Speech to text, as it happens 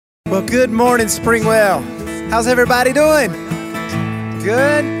Well, good morning, Springwell. How's everybody doing?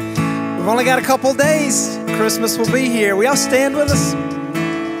 Good? We've only got a couple days. Christmas will be here. Will y'all stand with us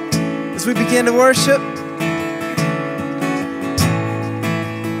as we begin to worship?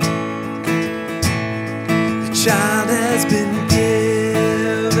 The child has been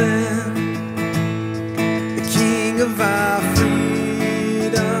given, the King of our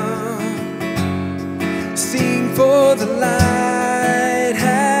freedom. Sing for the light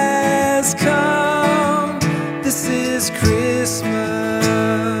has come. This is Christmas.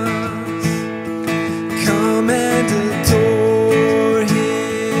 Come and adore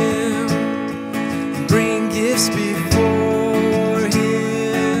Him, bring gifts before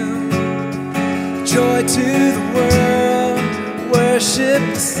Him. Joy to the world, worship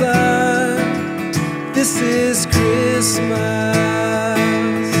the Son. This is Christmas.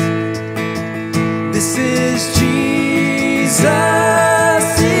 This is Jesus,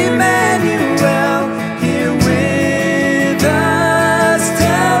 Emmanuel, here with us.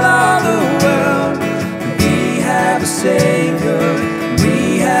 Tell all the world we have a Savior,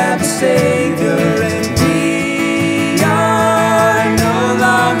 we have a Savior, and we are no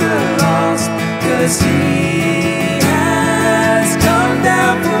longer lost, 'cause He has come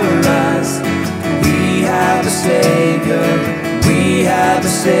down for us. We have a Savior, we have a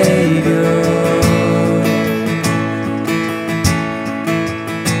Savior.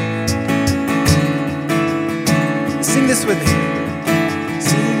 Sing this with me.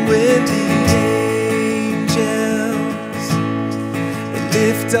 Sing with the angels,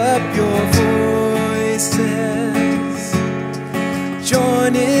 lift up your voices,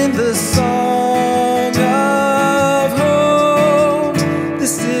 join in the song of hope.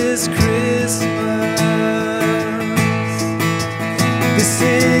 This is Christmas. This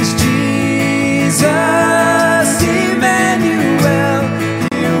is Jesus, Emmanuel,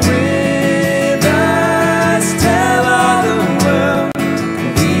 here with us. Tell all the world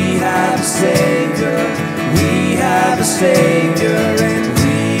we have a Savior, we have a Savior, and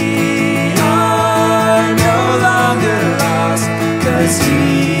we are no longer lost, 'cause He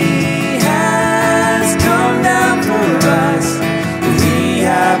has come down for us. We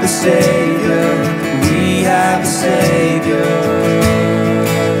have a Savior, we have a Savior.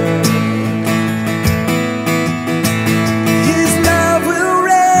 His love will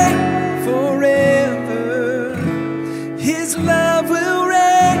reign forever. His love will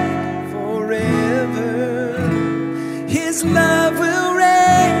reign forever. His love will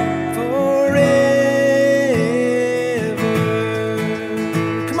reign forever.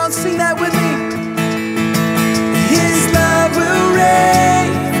 Come on, sing that with me. His love will reign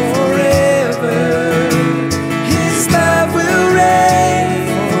forever. His love will reign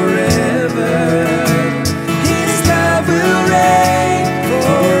forever. His love will reign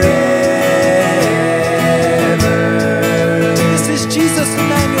forever. This is Jesus,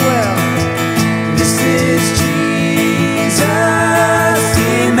 Emmanuel. This is Jesus,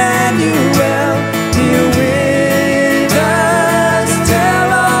 Emmanuel, here with us. Tell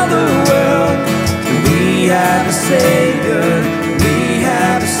all the world we have a Savior, we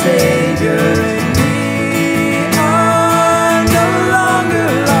have a Savior, and we are no longer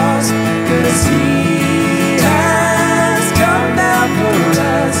lost, 'cause He has come down for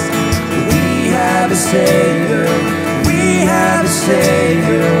us. We have a Savior, we have a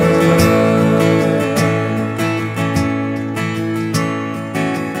Savior.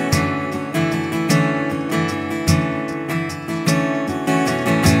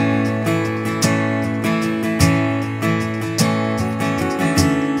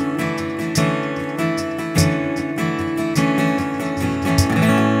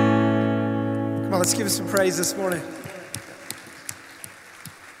 Come on, let's give us some praise this morning.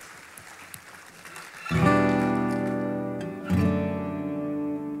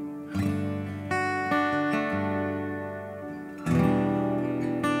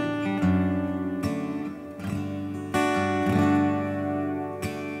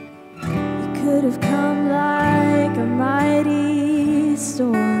 You could have come like a mighty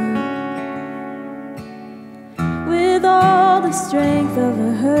storm, with all the strength of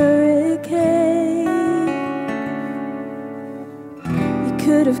a hurricane. You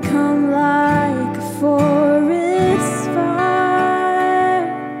could have come like a forest fire,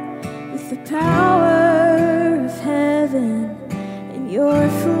 with the power of heaven in your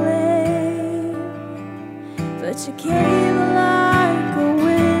flame. But you came like a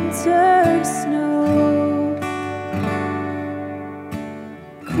winter snow,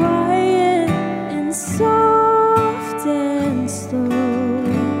 quiet and soft and slow,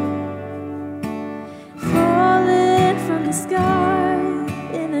 falling from the sky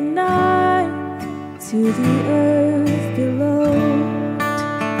in a night to the earth below.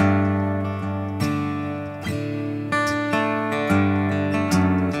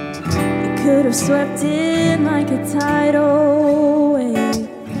 You could have swept in like a tidal wave,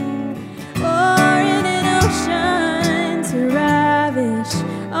 or in an ocean to ravish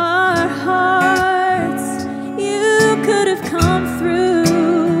our hearts. You could have come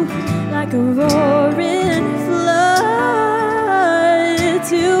through like a roaring flood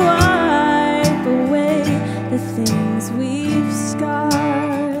to wipe away the things we've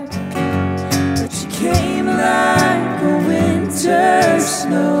scarred. But you came like a winter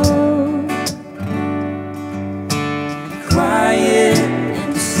snow, quiet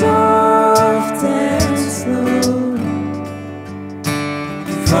and soft and slow,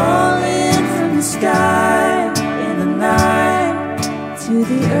 falling from the sky in the night to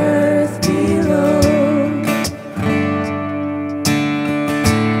the earth below.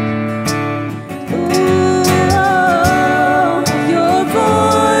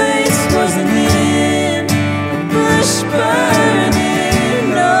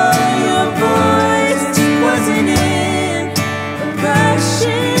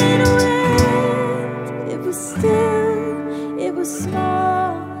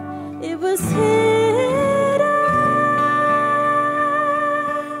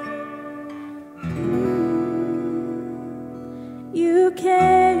 You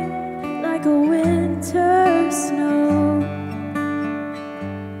came like a winter snow.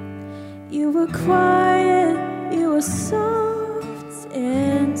 You were quiet, you were soft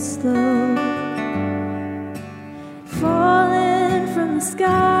and slow, falling from the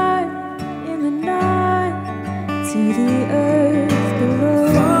sky in the night to the earth below.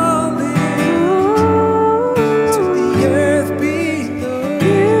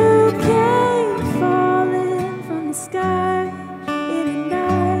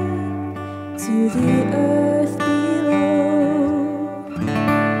 To the earth below.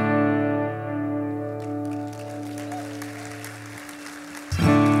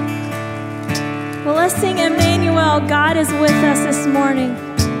 Well, let's sing Emmanuel, God is with us this morning.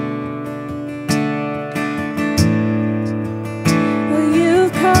 Well,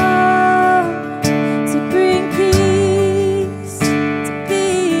 you've come to bring peace, to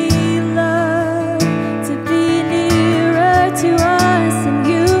be loved, to be nearer to us, and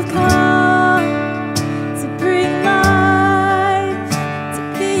you've come to bring life, to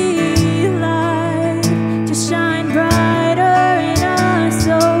be light, to shine brighter in us.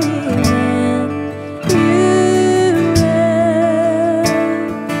 Oh, Emmanuel,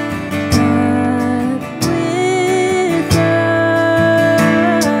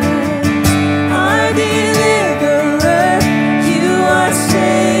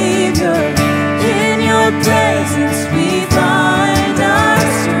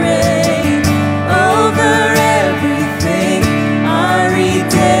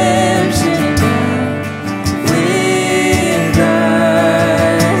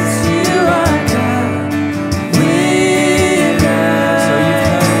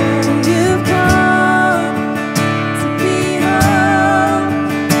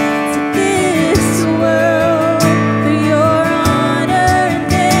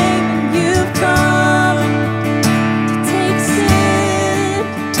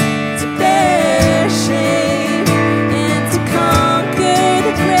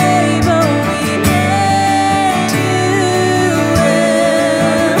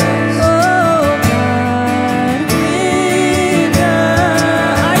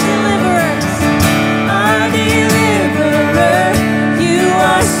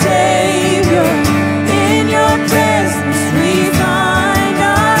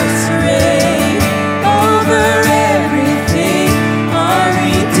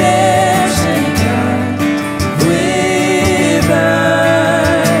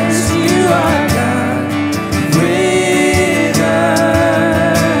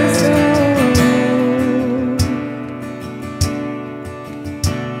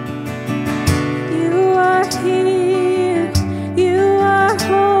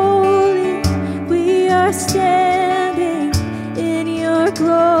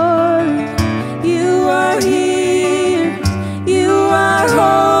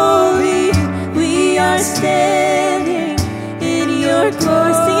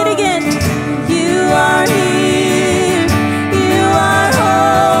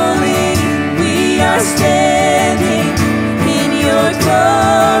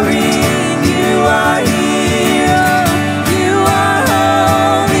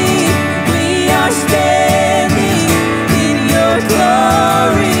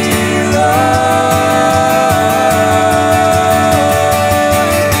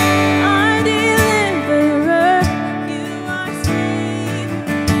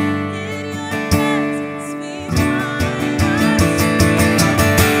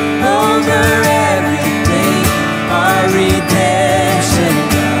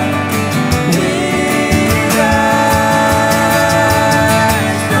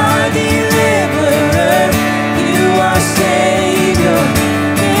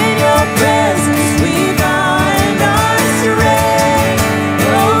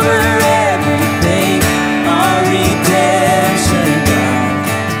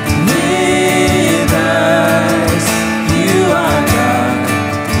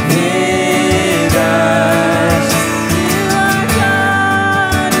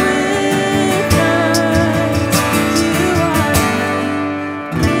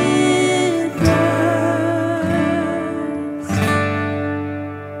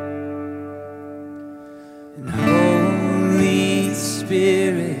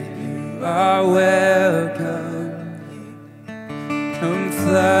 are welcome. Come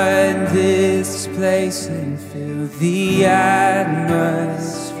flood this place and fill the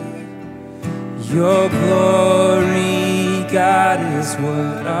atmosphere. Your glory, God, is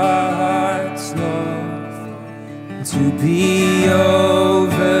what our hearts long for. To be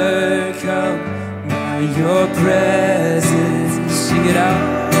overcome by your presence. Sing it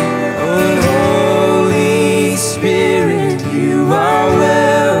out. Oh, Holy Spirit, you are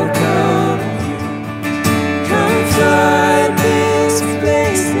welcome. Come flood this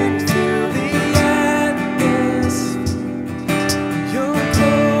place and fill the atmosphere. Your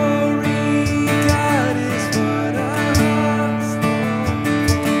glory, God, is what our hearts long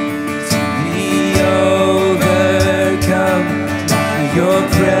for. To be overcome by your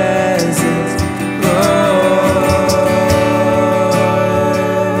presence, Lord.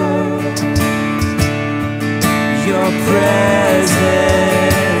 Your presence,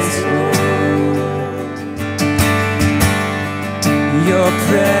 Lord. Your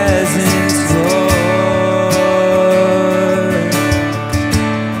presence, Lord.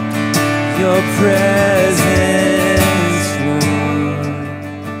 Your presence, Lord.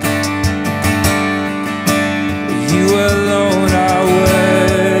 You alone are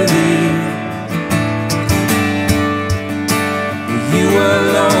worthy. You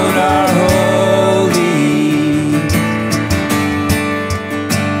alone are holy.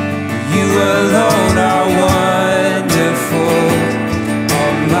 You alone are wonderful,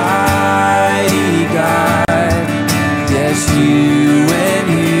 Almighty God. Yes, you and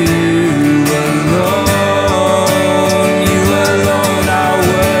you alone. You alone are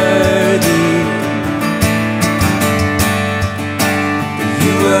worthy.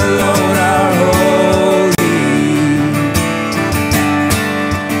 You alone are holy.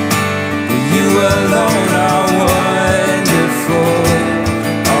 You alone are wonderful,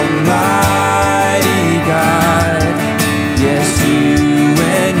 Almighty God. Yes, you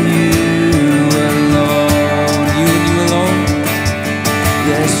and you alone. You and you alone.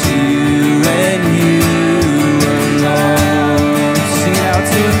 Yes, you and you alone. Sing it out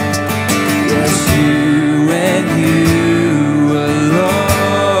to him. Yes, you and you alone.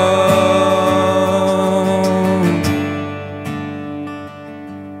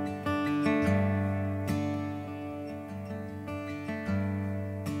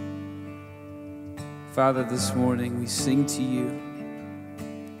 Father, this morning we sing to you.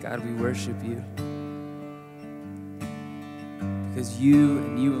 God, we worship you. Because you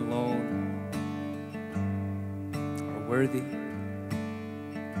and you alone are worthy.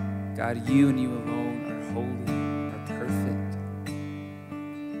 God, you and you alone are holy, are perfect.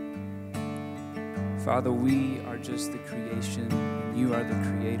 Father, we are just the creation, and you are the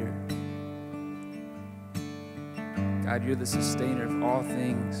creator. God, you're the sustainer of all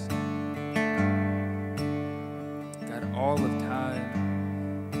things. God, all of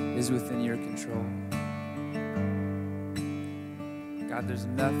time is within your control. God, there's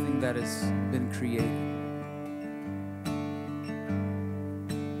nothing that has been created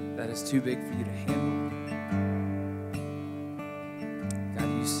that is too big for you to handle. God,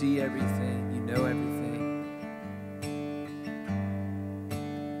 you see everything, you know everything.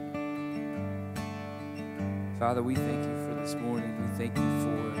 Father, we thank you for this morning. We thank you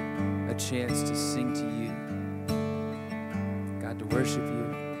for a chance to sing to you. God, to worship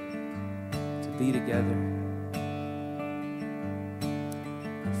you, to be together.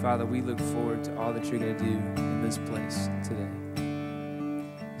 And Father, we look forward to all that you're going to do in this place today.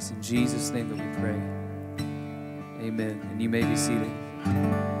 It's in Jesus' name that we pray. Amen. And you may be seated.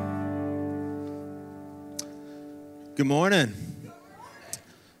 Good morning.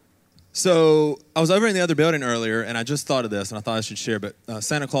 So I was over in the other building earlier, and I just thought of this, and I thought I should share, but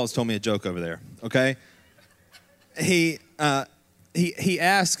Santa Claus told me a joke over there, okay? He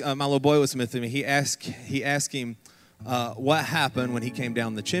asked, my little boy was with me, he asked him what happened when he came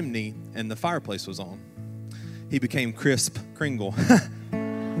down the chimney and the fireplace was on. He became Crisp Kringle.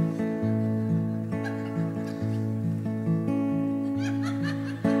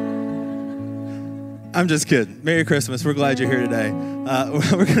 I'm just kidding. Merry Christmas. We're glad you're here today.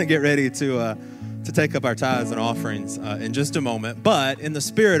 We're going to get ready to take up our tithes and offerings in just a moment. But in the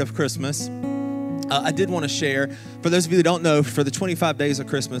spirit of Christmas, I did want to share, for those of you that don't know, for the 25 days of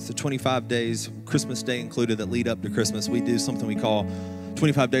Christmas, the 25 days, Christmas Day included, that lead up to Christmas, we do something we call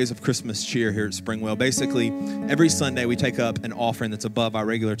 25 days of Christmas cheer here at Springwell. Basically, every Sunday we take up an offering that's above our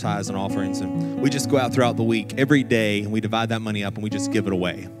regular tithes and offerings, and we just go out throughout the week, every day, and we divide that money up and we just give it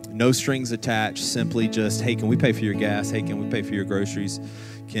away. No strings attached, simply just, hey, can we pay for your gas? Hey, can we pay for your groceries?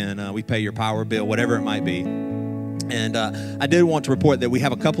 Can we pay your power bill? Whatever it might be. And I did want to report that we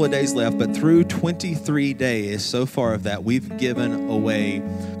have a couple of days left, but through 23 days so far of that, we've given away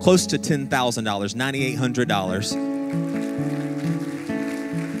close to $10,000, $9,800.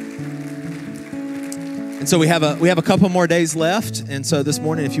 And so we have a couple more days left. And so this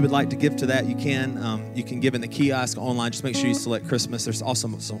morning, if you would like to give to that, you can. You can give in the kiosk online. Just make sure you select Christmas. There's also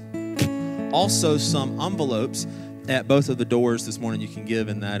some envelopes at both of the doors this morning. You can give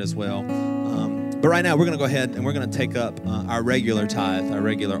in that as well. But right now, we're going to go ahead and we're going to take up our regular tithe, our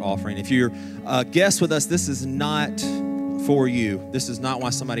regular offering. If you're a guest with us, this is not for you. This is not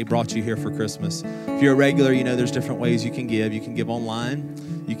why somebody brought you here for Christmas. If you're a regular, you know there's different ways you can give. You can give online.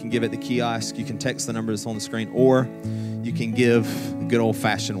 You can give at the kiosk. You can text the number that's on the screen. Or you can give the good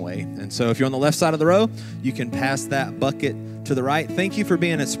old-fashioned way. And so if you're on the left side of the row, you can pass that bucket to the right. Thank you for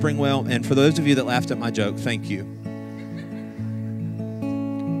being at Springwell. And for those of you that laughed at my joke, thank you.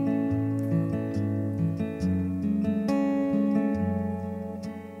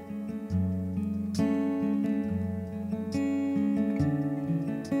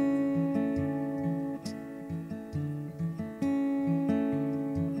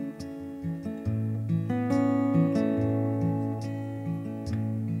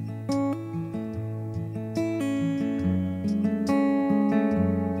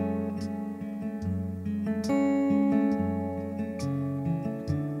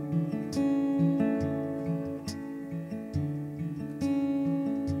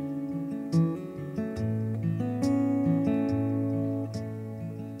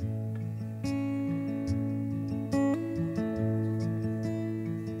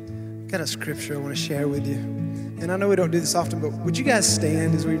 Got a scripture I want to share with you. And I know we don't do this often, but would you guys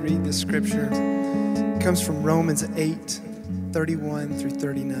stand as we read this scripture? It comes from Romans 8:31 through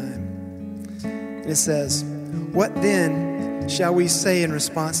 39. And it says, "What then shall we say in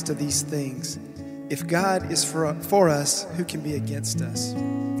response to these things? If God is for us, who can be against us?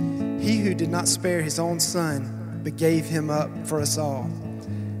 He who did not spare his own son, but gave him up for us all,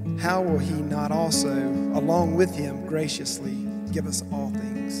 how will he not also, along with him, graciously give us all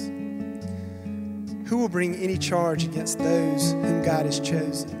things? Who will bring any charge against those whom God has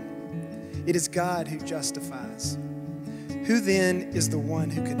chosen? It is God who justifies. Who then is the one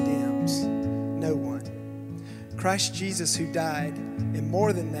who condemns? No one. Christ Jesus, who died, and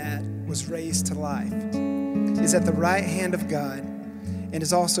more than that, was raised to life, is at the right hand of God and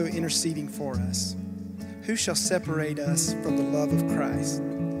is also interceding for us. Who shall separate us from the love of Christ?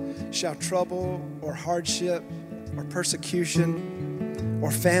 Shall trouble or hardship or persecution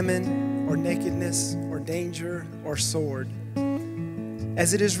or famine or nakedness, or danger, or sword?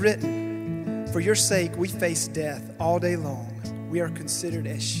 As it is written, for your sake we face death all day long. We are considered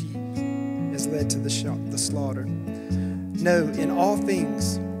as sheep, as led to the slaughter. No, in all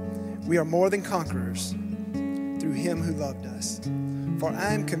things we are more than conquerors through him who loved us. For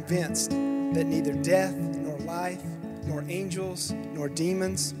I am convinced that neither death, nor life, nor angels, nor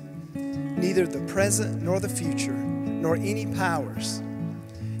demons, neither the present nor the future, nor any powers,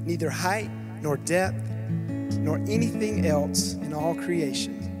 neither height nor depth, nor anything else in all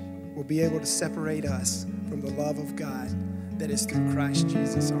creation will be able to separate us from the love of God that is through Christ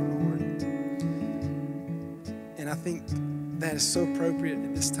Jesus our Lord. And I think that is so appropriate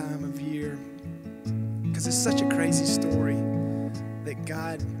at this time of year because it's such a crazy story that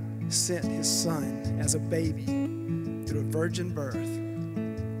God sent his son as a baby through a virgin birth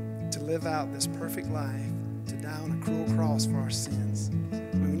to live out this perfect life, to die on a cruel cross for our sins.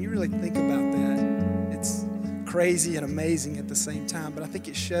 When you really think about that, it's crazy and amazing at the same time, but I think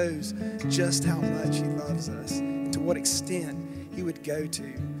it shows just how much he loves us and to what extent he would go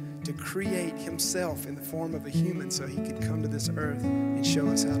to create himself in the form of a human so he could come to this earth and show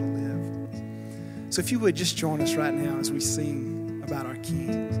us how to live. So if you would just join us right now as we sing about our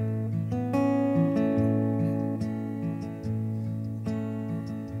King.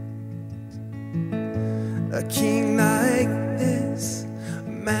 A king like this,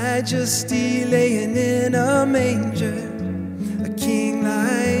 majesty laying in a manger. A king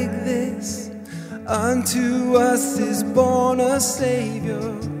like this, unto us is born a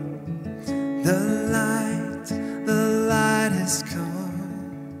Savior. The light has come.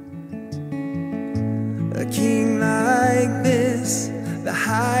 A king like this, the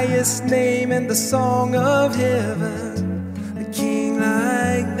highest name and the song of heaven. A king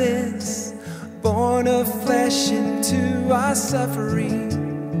like this, born of flesh into our suffering.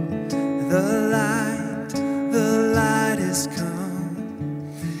 The light has come.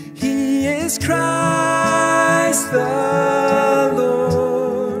 He is Christ the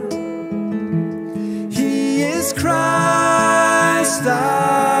Lord. He is Christ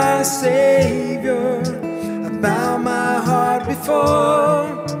our Savior. I bow my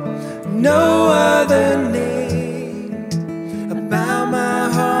no other name. I bow my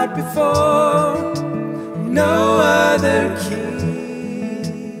heart before no other king.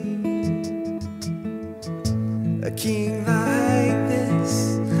 A king like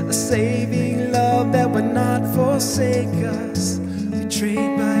this, a saving love that would not forsake us,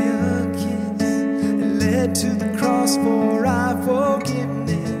 betrayed by a kiss and led to the cross for our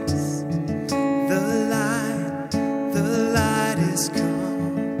forgiveness. The light is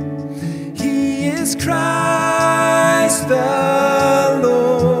come. He is Christ the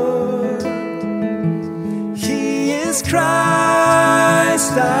Lord. He is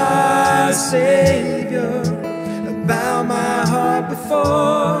Christ our Savior. I bow my heart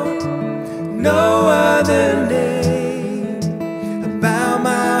before no other name. I bow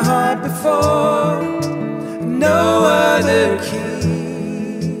my heart before no other king.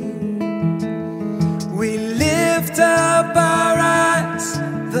 We lift up our eyes,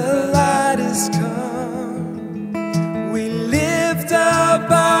 the light is come. We lift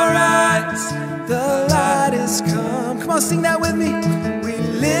up our eyes, the light is come. Come on, sing that with me. We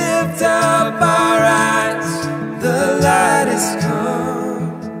lift up our eyes, the light is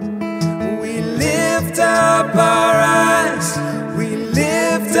come. We lift up our eyes, we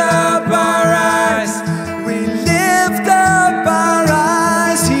lift up our eyes, we lift up our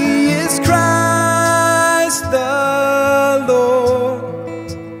eyes. He is Christ the Lord.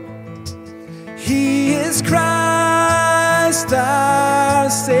 He is Christ our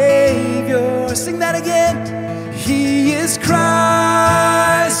Savior. Sing that again. He is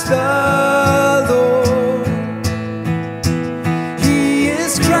Christ the Lord. He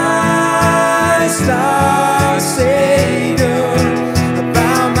is Christ our Savior. I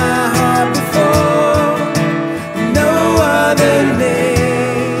bow my heart before no other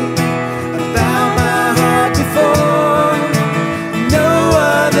name. I bow my heart before no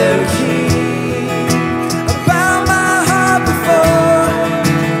other king. I bow my heart before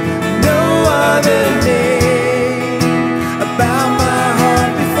no other name. I bow my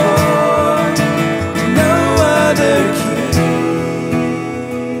heart before no other king.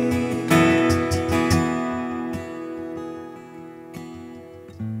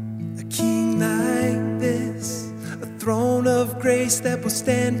 A king like this, a throne of grace that will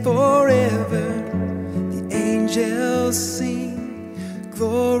stand forever. The angels sing,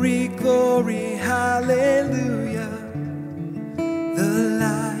 glory, glory, hallelujah. The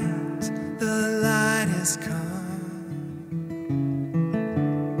light has come.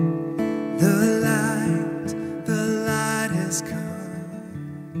 The light has come.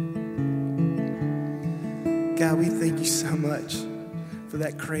 God, we thank you so much for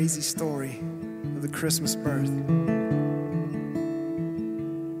that crazy story of the Christmas birth.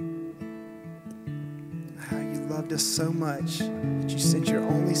 How you loved us so much that you sent your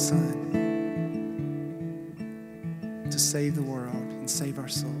only Son to save the world and save our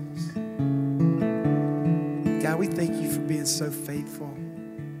souls. God, we thank you for being so faithful,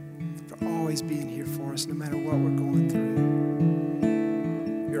 for always being here for us no matter what we're going through.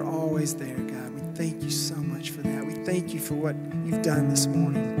 You're always there, God. We thank you so much for that. We thank you for what you've done this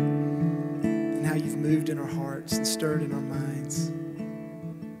morning and how you've moved in our hearts and stirred in our minds.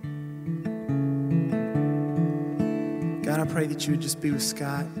 God, I pray that you would just be with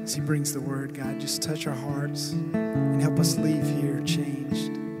Scott as he brings the word, God. Just touch our hearts and help us leave here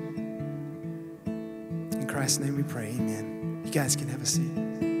changed. In Christ's name we pray, amen. You guys can have a seat.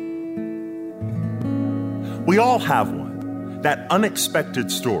 We all have one, that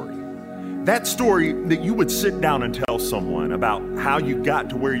unexpected story. That story that you would sit down and tell someone about how you got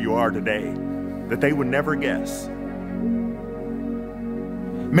to where you are today, that they would never guess.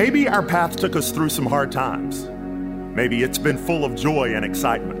 Maybe our path took us through some hard times. Maybe it's been full of joy and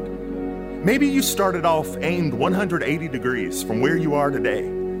excitement. Maybe you started off aimed 180 degrees from where you are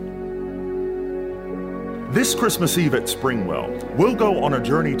today. This Christmas Eve at Springwell, we'll go on a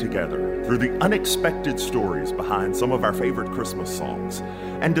journey together through the unexpected stories behind some of our favorite Christmas songs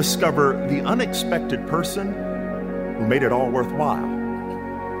and discover the unexpected person who made it all worthwhile.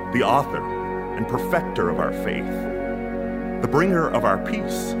 The author and perfecter of our faith, the bringer of our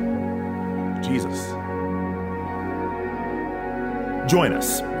peace, Jesus. Join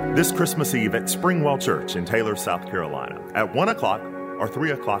us this Christmas Eve at Springwell Church in Taylor, South Carolina at 1 o'clock or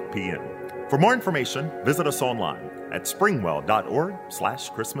 3 o'clock p.m. For more information, visit us online at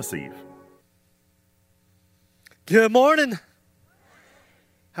springwell.org/Christmas Eve. Good morning.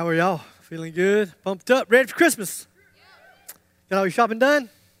 How are y'all? Feeling good? Pumped up? Ready for Christmas? Got all your shopping done?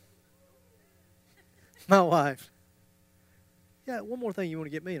 My wife. Yeah, one more thing you want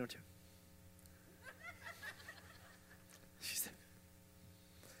to get me, don't you?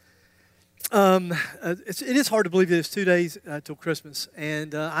 It is hard to believe that it's 2 days till Christmas,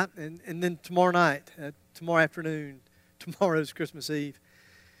 and then tomorrow night, tomorrow afternoon, tomorrow's Christmas Eve.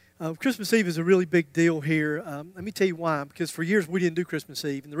 Christmas Eve is a really big deal here. Let me tell you why. Because for years we didn't do Christmas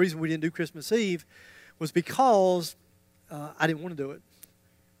Eve, and the reason we didn't do Christmas Eve was because I didn't want to do it.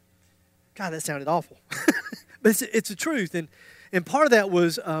 God, that sounded awful, but it's the truth, and part of that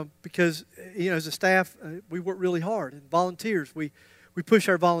was because as a staff we work really hard, and volunteers we push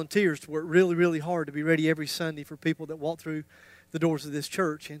our volunteers to work really, really hard to be ready every Sunday for people that walk through the doors of this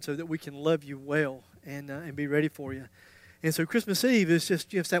church, and so that we can love you well and be ready for you. And so Christmas Eve is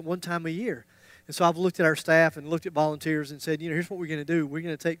just that one time a year. And so I've looked at our staff and looked at volunteers and said, here's what we're going to do. We're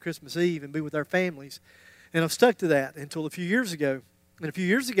going to take Christmas Eve and be with our families. And I've stuck to that until a few years ago. And a few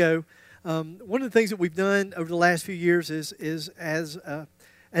years ago, one of the things that we've done over the last few years is as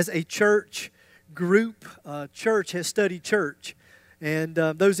a church group, church has studied church. And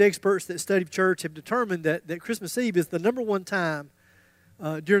those experts that study church have determined that Christmas Eve is the number one time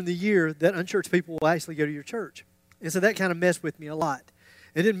during the year that unchurched people will actually go to your church. And so that kind of messed with me a lot.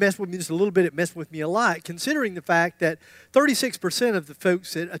 It didn't mess with me just a little bit, it messed with me a lot, considering the fact that 36% of the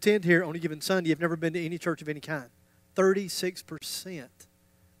folks that attend here on a given Sunday have never been to any church of any kind. 36%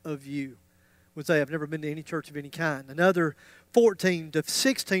 of you would say, I've never been to any church of any kind. Another 14 to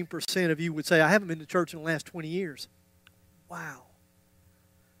 16% of you would say, I haven't been to church in the last 20 years. Wow.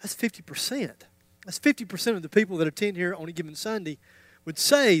 That's 50%. That's 50% of the people that attend here on a given Sunday would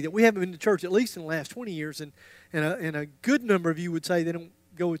say that we haven't been to church at least in the last 20 years. And a good number of you would say they don't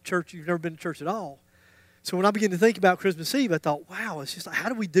go to church, you've never been to church at all. So when I began to think about Christmas Eve, I thought, wow, it's just like, how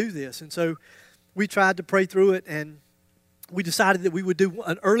do we do this? And so we tried to pray through it, and we decided that we would do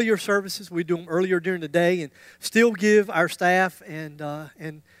an earlier services. We'd do them earlier during the day and still give our staff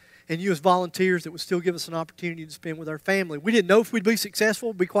and you as volunteers that would still give us an opportunity to spend with our family. We didn't know if we'd be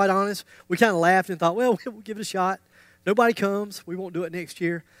successful, to be quite honest. We kind of laughed and thought, well, we'll give it a shot. Nobody comes. We won't do it next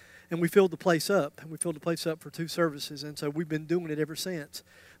year. And we filled the place up. And we filled the place up for 2 services. And so we've been doing it ever since.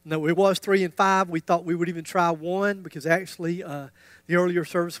 No, it was 3 and 5. We thought we would even try 1 because actually the earlier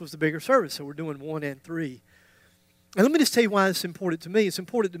service was the bigger service. So we're doing 1 and 3. And let me just tell you why it's important to me. It's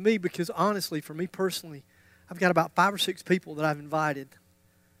important to me because honestly, for me personally, I've got about 5 or 6 people that I've invited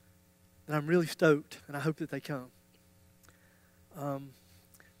that I'm really stoked, and I hope that they come.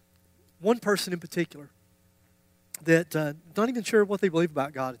 One person in particular that not even sure what they believe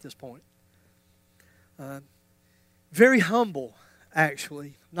about God at this point. Very humble,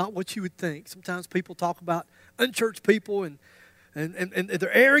 actually, not what you would think. Sometimes people talk about unchurched people and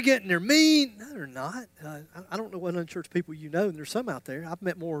they're arrogant and they're mean. No, they're not. I don't know what unchurched people you know, and there's some out there. I've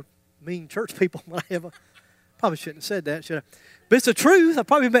met more mean church people than I have. Probably shouldn't have said that, should I? But it's the truth. I've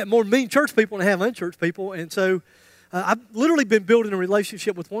probably met more mean church people than I have unchurched people. And so I've literally been building a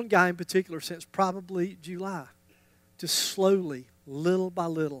relationship with one guy in particular since probably July. Just slowly, little by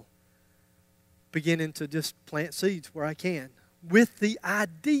little, beginning to just plant seeds where I can with the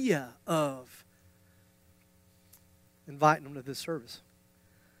idea of inviting them to this service.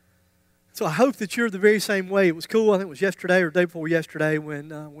 So I hope that you're the very same way. It was cool. I think it was yesterday or the day before yesterday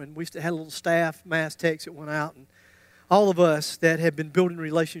when we had a little staff mass text that went out, and all of us that have been building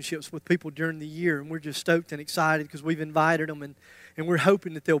relationships with people during the year, and we're just stoked and excited because we've invited them, and we're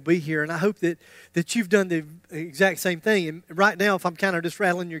hoping that they'll be here. And I hope that you've done the exact same thing. And right now, if I'm kind of just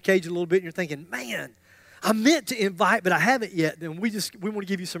rattling your cage a little bit and you're thinking, man, I meant to invite, but I haven't yet, then we want to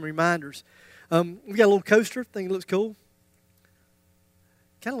give you some reminders. We got a little coaster. Think it looks cool.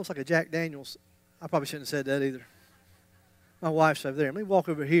 Kind of looks like a Jack Daniels. I probably shouldn't have said that either. My wife's over there. Let me walk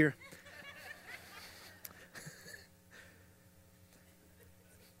over here.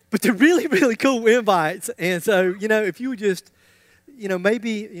 But they're really, really cool invites. And so, if you would just,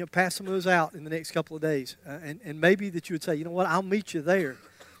 maybe, pass some of those out in the next couple of days. And maybe that you would say, you know what, I'll meet you there.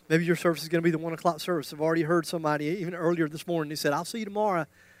 Maybe your service is going to be the 1 o'clock service. I've already heard somebody, even earlier this morning, they said, I'll see you tomorrow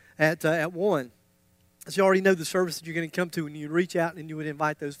at 1. So you already know the service that you're going to come to, and you reach out and you would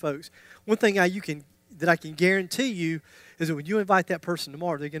invite those folks. One thing that I can guarantee you is that when you invite that person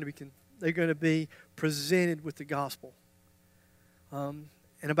tomorrow, they're going to be presented with the gospel,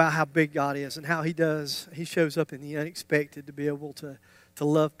 and about how big God is and how He shows up in the unexpected to be able to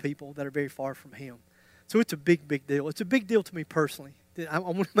love people that are very far from Him. So it's a big, big deal. It's a big deal to me personally. I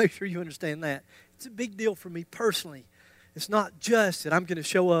want to make sure you understand that. It's a big deal for me personally. It's not just that I'm going to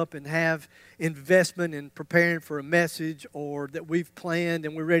show up and have investment in preparing for a message or that we've planned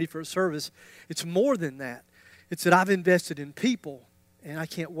and we're ready for a service. It's more than that. It's that I've invested in people, and I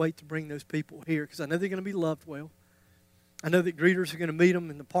can't wait to bring those people here because I know they're going to be loved well. I know that greeters are going to meet them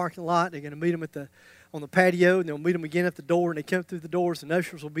in the parking lot. They're going to meet them at the on the patio, and they'll meet them again at the door, and they come through the doors, and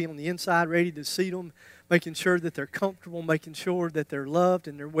ushers will be on the inside ready to seat them, making sure that they're comfortable, making sure that they're loved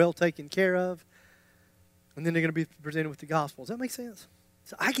and they're well taken care of. And then they're going to be presented with the gospel. Does that make sense?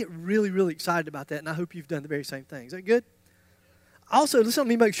 So I get really, really excited about that, and I hope you've done the very same thing. Is that good? Also, let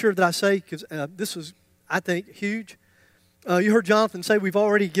me make sure that I say, because this was, I think, huge. You heard Jonathan say we've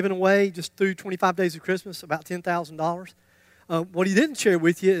already given away, just through 25 days of Christmas, about $10,000. What he didn't share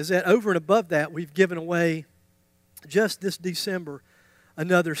with you is that over and above that, we've given away, just this December,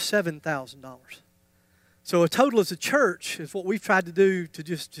 another $7,000. So a total as a church is what we've tried to do to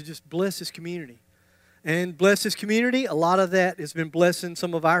just bless this community. And bless this community, a lot of that has been blessing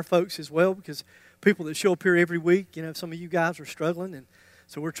some of our folks as well, because people that show up here every week, some of you guys are struggling, and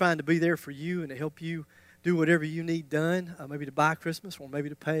so we're trying to be there for you and to help you do whatever you need done, maybe to buy Christmas or maybe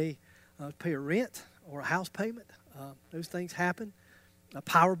to pay a rent or a house payment. Those things happen.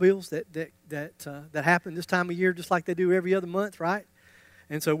 Power bills that happen this time of year just like they do every other month, right?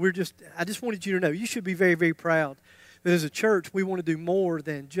 And so I just wanted you to know, you should be very, very proud that as a church we want to do more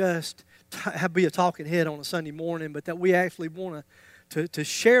than just be a talking head on a Sunday morning, but that we actually want to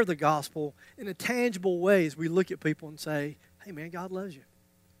share the gospel in a tangible way as we look at people and say, hey man, God loves you.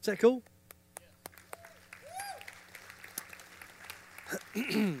 Is that cool?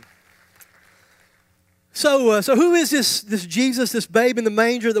 So who is this Jesus, this babe in the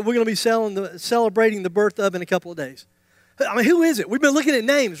manger that we're going to be celebrating the birth of in a couple of days? I mean, who is it? We've been looking at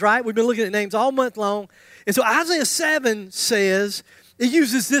names, right? We've been looking at names all month long. And so Isaiah 7 says, it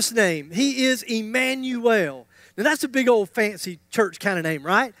uses this name. He is Emmanuel. Now, that's a big old fancy church kind of name,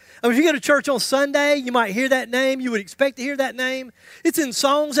 right? I mean, if you go to church on Sunday, you might hear that name. You would expect to hear that name. It's in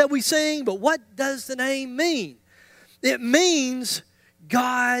songs that we sing, but what does the name mean? It means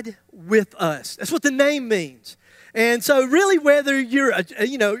God with us. That's what the name means. And so really, whether you're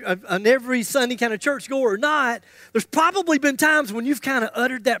an every Sunday kind of churchgoer or not, there's probably been times when you've kind of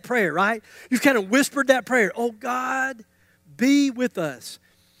uttered that prayer, right? You've kind of whispered that prayer, oh God, be with us.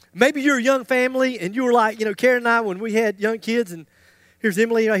 Maybe you're a young family and you were like, Karen and I, when we had young kids, and here's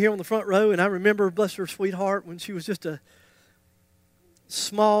Emily right here on the front row, and I remember, bless her sweetheart, when she was just a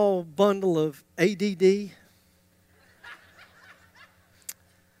small bundle of ADD.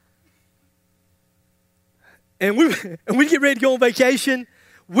 And we'd get ready to go on vacation.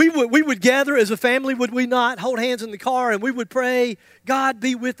 We would gather as a family, would we not? Hold hands in the car, and we would pray, God,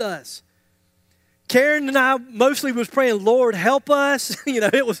 be with us. Karen and I mostly was praying, Lord, help us.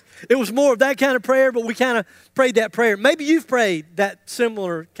 It was more of that kind of prayer, but we kind of prayed that prayer. Maybe you've prayed that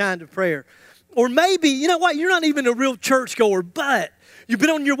similar kind of prayer. Or maybe, you know what, you're not even a real churchgoer, but you've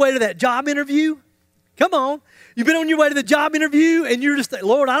been on your way to that job interview. Come on. You've been on your way to the job interview, and you're just like,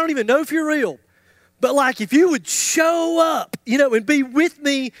 Lord, I don't even know if you're real. But like if you would show up, and be with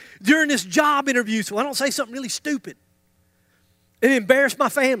me during this job interview so I don't say something really stupid and embarrass my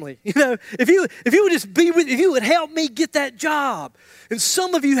family. If you would just be with, if you would help me get that job. And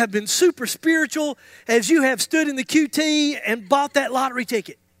some of you have been super spiritual as you have stood in the QT and bought that lottery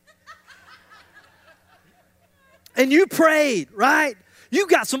ticket. And you prayed, right? You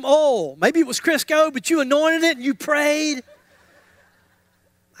got some oil. Maybe it was Crisco, but you anointed it and you prayed.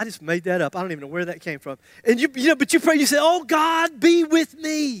 I just made that up. I don't even know where that came from. And but you pray, you say, oh God, be with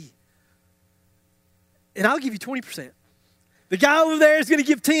me. And I'll give you 20%. The guy over there is going to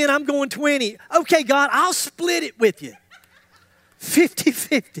give 10, I'm going 20. Okay, God, I'll split it with you.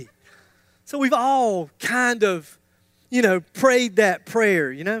 50-50. So we've all kind of, prayed that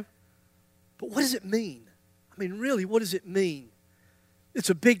prayer, But what does it mean? I mean, really, what does it mean?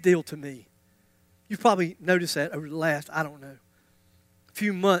 It's a big deal to me. You've probably noticed that over the last, I don't know,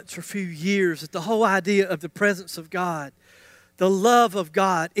 few months or few years, that the whole idea of the presence of God, the love of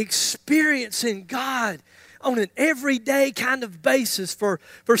God, experiencing God on an everyday kind of basis for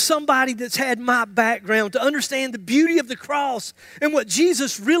somebody that's had my background, to understand the beauty of the cross and what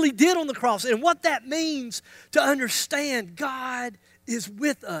Jesus really did on the cross and what that means to understand God is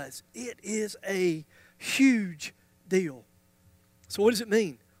with us. It is a huge deal. So what does it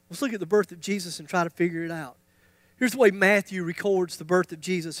mean? Let's look at the birth of Jesus and try to figure it out. Here's the way Matthew records the birth of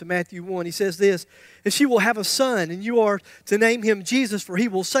Jesus in Matthew 1. He says this, and she will have a son, and you are to name him Jesus, for he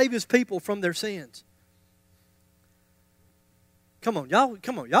will save his people from their sins. Come on, y'all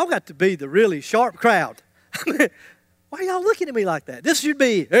got to be the really sharp crowd. Why are y'all looking at me like that? This should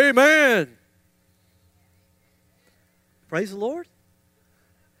be, amen. Praise the Lord.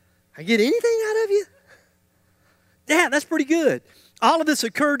 I get anything out of you? Yeah, that's pretty good. All of this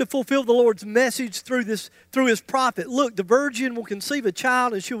occurred to fulfill the Lord's message through his prophet. Look, the virgin will conceive a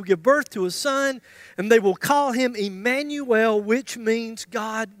child, and she will give birth to a son, and they will call him Emmanuel, which means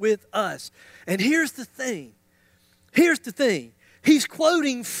God with us. And here's the thing. He's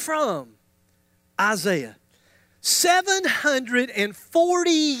quoting from Isaiah. 740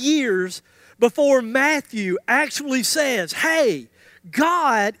 years before Matthew actually says, hey,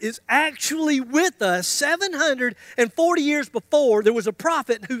 God is actually with us. 740 years before, there was a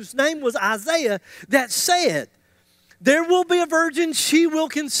prophet whose name was Isaiah that said, there will be a virgin, she will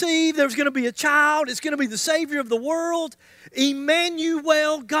conceive, there's going to be a child, it's going to be the Savior of the world,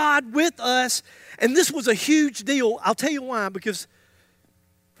 Emmanuel, God with us. And this was a huge deal. I'll tell you why, because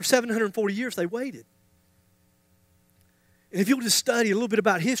for 740 years they waited. And if you'll just study a little bit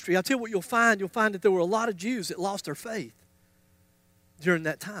about history, I'll tell you what you'll find. You'll find that there were a lot of Jews that lost their faith during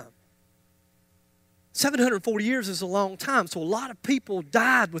that time. 740 years is a long time, so a lot of people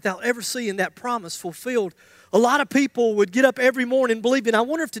died without ever seeing that promise fulfilled. A lot of people would get up every morning believing, I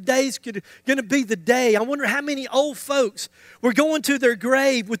wonder if today's going to be the day. I wonder how many old folks were going to their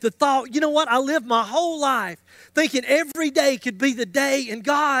grave with the thought, you know what, I lived my whole life thinking every day could be the day, and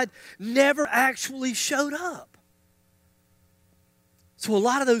God never actually showed up. So a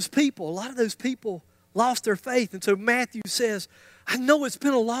lot of those people lost their faith. And so Matthew says, I know it's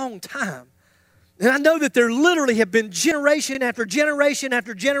been a long time. And I know that there literally have been generation after generation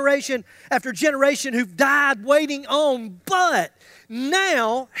after generation after generation who've died waiting on. But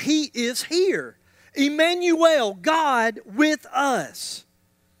now he is here. Emmanuel, God with us.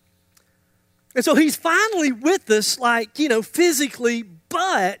 And so he's finally with us, physically,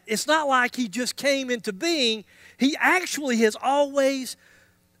 but it's not like he just came into being. He actually has always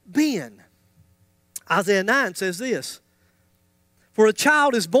been. Isaiah 9 says this, for a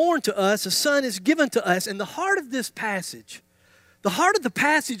child is born to us, a son is given to us. And the heart of this passage, the heart of the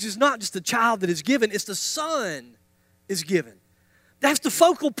passage is not just the child that is given, it's the son is given. That's the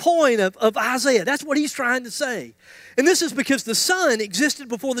focal point of Isaiah. That's what he's trying to say. And this is because the son existed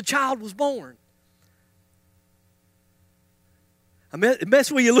before the child was born. I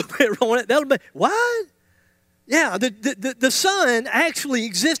mess with you a little bit, Rowan. What? Yeah, the son actually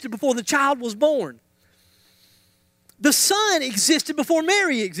existed before the child was born. The son existed before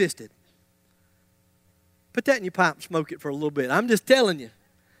Mary existed. Put that in your pipe and smoke it for a little bit. I'm just telling you.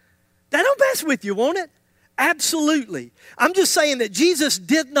 That'll mess with you, won't it? Absolutely. I'm just saying that Jesus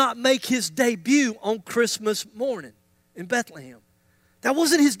did not make his debut on Christmas morning in Bethlehem. That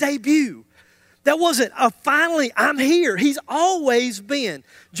wasn't his debut. That wasn't finally, I'm here. He's always been.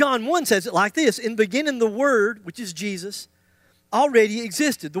 John 1 says it like this, in the beginning the Word, which is Jesus, already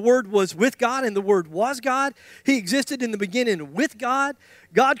existed. The Word was with God and the Word was God. He existed in the beginning with God.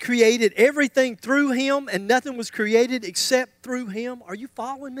 God created everything through him and nothing was created except through him. Are you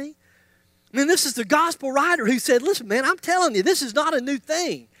following me? I mean, this is the gospel writer who said, listen, man, I'm telling you, this is not a new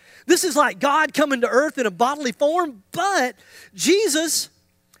thing. This is like God coming to earth in a bodily form, but Jesus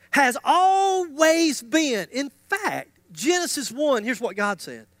has always been. In fact, Genesis 1, here's what God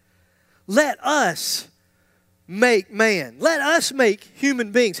said. Let us make man. Let us make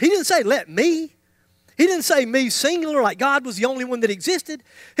human beings. He didn't say, let me. He didn't say me singular, like God was the only one that existed.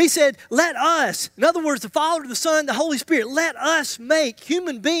 He said, let us. In other words, the Father, the Son, the Holy Spirit, let us make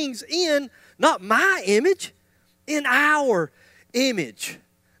human beings in, not my image, in our image.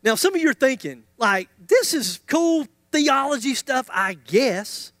 Now, some of you are thinking, this is cool theology stuff, I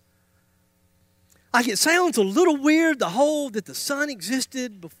guess. It sounds a little weird, the whole that the Son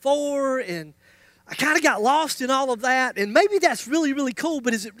existed before, and I kind of got lost in all of that, and maybe that's really, really cool,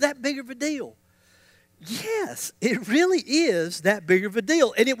 but is it that big of a deal? Yes, it really is that big of a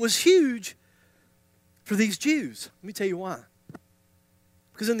deal, and it was huge for these Jews. Let me tell you why.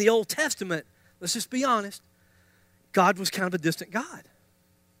 Because in the Old Testament, let's just be honest, God was kind of a distant God.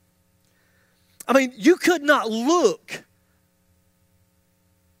 I mean, you could not look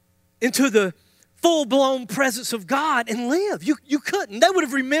into the full-blown presence of God and live. You couldn't. They would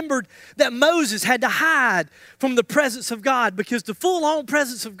have remembered that Moses had to hide from the presence of God because the full-on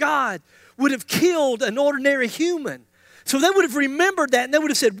presence of God would have killed an ordinary human. So they would have remembered that and they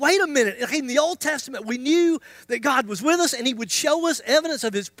would have said, wait a minute, in the Old Testament we knew that God was with us and he would show us evidence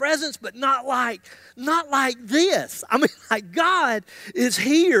of his presence, but not like this. I mean, God is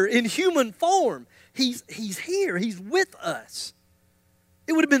here in human form. He's here. He's with us.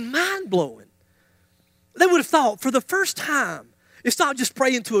 It would have been mind-blowing. They would have thought for the first time, it's not just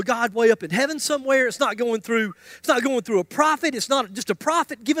praying to a God way up in heaven somewhere. It's not going through a prophet. It's not just a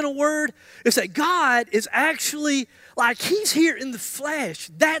prophet giving a word. It's that God is actually he's here in the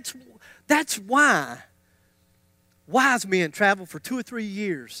flesh. That's why Wise men traveled for 2 or 3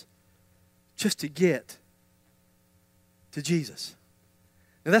 years just to get to Jesus.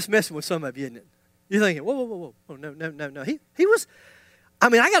 Now that's messing with some of you, isn't it? You're thinking, whoa. Oh, no. He was, I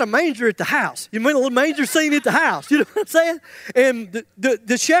got a manger at the house. You mean a little manger scene at the house? You know what I'm saying? And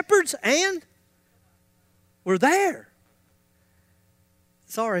the shepherds were there.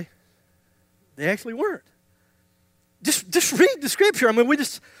 Sorry, they actually weren't. Just read the scripture.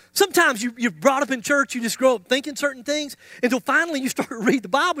 Sometimes you're brought up in church, you just grow up thinking certain things until finally you start to read the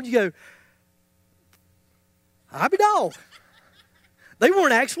Bible and you go, I be dog. They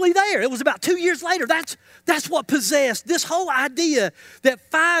weren't actually there. It was about 2 years later. That's what possessed this whole idea that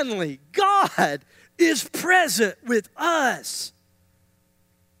finally God is present with us.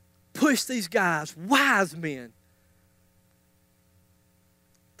 Push these guys, wise men,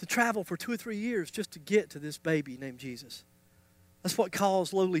 to travel for 2 or 3 years just to get to this baby named Jesus. That's what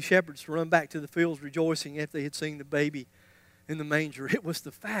caused lowly shepherds to run back to the fields rejoicing after they had seen the baby in the manger. It was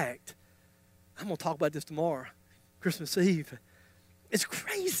the fact. I'm going to talk about this tomorrow, Christmas Eve. It's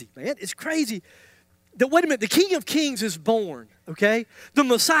crazy, man. It's crazy that, wait a minute, the King of Kings is born, okay? The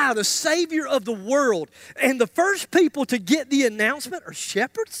Messiah, the Savior of the world. And the first people to get the announcement are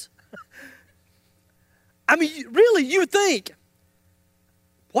shepherds? Really, you would think,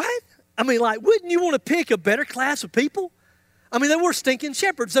 what? Wouldn't you want to pick a better class of people? They were stinking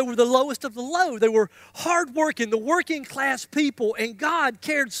shepherds. They were the lowest of the low. They were hardworking, the working class people. And God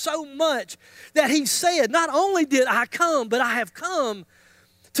cared so much that He said, not only did I come, but I have come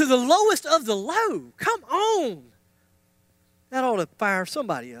to the lowest of the low. Come on. That ought to fire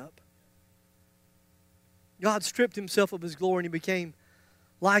somebody up. God stripped Himself of His glory and He became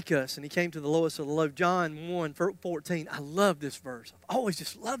like us. And He came to the lowest of the low. John 1:14. I love this verse. I've always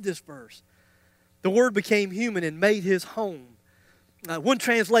just loved this verse. The Word became human and made His home. One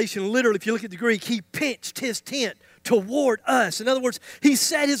translation, literally, if you look at the Greek, He pitched His tent toward us. In other words, He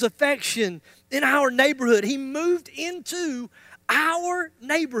set His affection in our neighborhood. He moved into our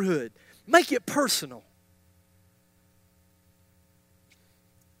neighborhood. Make it personal.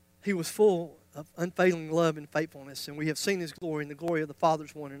 He was full of unfailing love and faithfulness, and we have seen His glory and the glory of the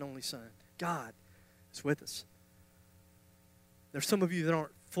Father's one and only Son. God is with us. There's some of you that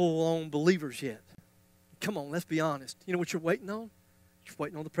aren't full-on believers yet. Come on, let's be honest. You know what you're waiting on? You're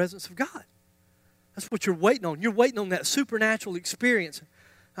waiting on the presence of God. That's what you're waiting on. You're waiting on that supernatural experience.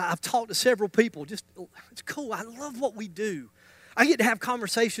 I've talked to several people. It's cool. I love what we do. I get to have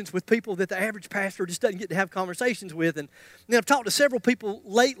conversations with people that the average pastor just doesn't get to have conversations with. And I've talked to several people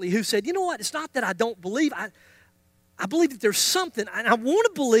lately who said, you know what, it's not that I don't believe. I believe that there's something, and I want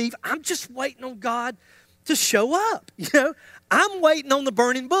to believe. I'm just waiting on God to show up. I'm waiting on the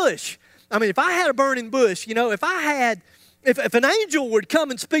burning bush. If I had a burning bush, if an angel would come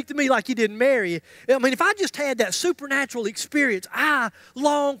and speak to me like He did Mary, if I just had that supernatural experience, I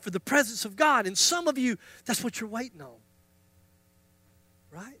long for the presence of God. And some of you, that's what you're waiting on.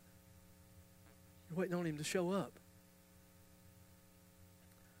 Right? You're waiting on Him to show up.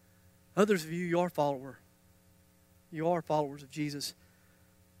 Others of you, you are followers of Jesus.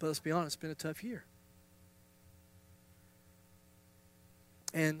 But let's be honest, it's been a tough year.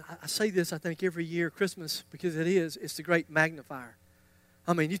 And I say this, I think, every year, Christmas, because it's the great magnifier.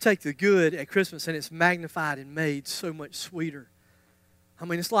 You take the good at Christmas and it's magnified and made so much sweeter.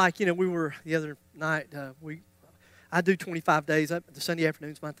 It's like, we were the other night, I do 25 days. The Sunday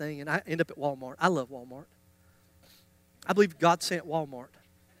afternoon's my thing, and I end up at Walmart. I love Walmart. I believe God sent Walmart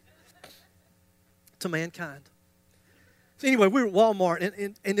to mankind. So anyway, we were at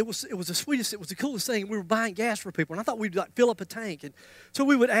Walmart, and it was the sweetest, it was the coolest thing. We were buying gas for people, and I thought we'd fill up a tank. And so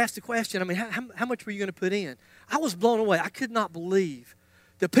we would ask the question, how much were you going to put in? I was blown away. I could not believe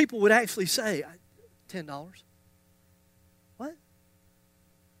that people would actually say, $10. What?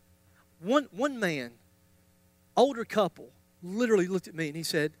 One man, older couple, literally looked at me and he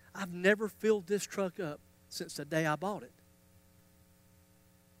said, I've never filled this truck up since the day I bought it.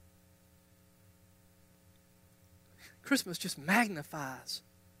 Christmas just magnifies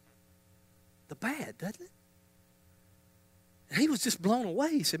the bad, doesn't it? And he was just blown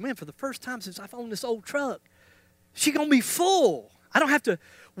away. He said, man, for the first time since I've owned this old truck, she's going to be full. I don't have to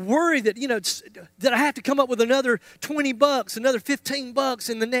worry that, that I have to come up with another $20, another $15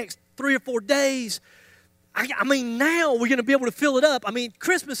 in the next 3 or 4 days. Now we're going to be able to fill it up.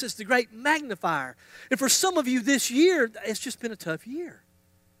 Christmas is the great magnifier. And for some of you this year, it's just been a tough year.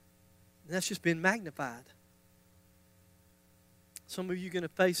 And that's just been magnified. Some of you are going to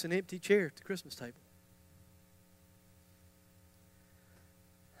face an empty chair at the Christmas table.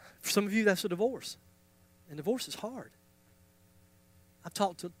 For some of you, that's a divorce. And divorce is hard. I've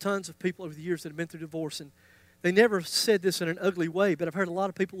talked to tons of people over the years that have been through divorce, and They never said this in an ugly way, but I've heard a lot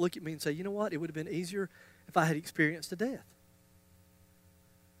of people look at me and say, you know what, it would have been easier if I had experienced a death.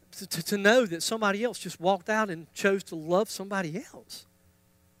 To know that somebody else just walked out and chose to love somebody else.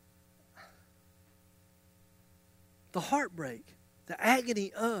 The heartbreak, the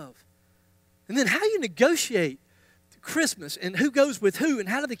agony of. And then how you negotiate Christmas and who goes with who and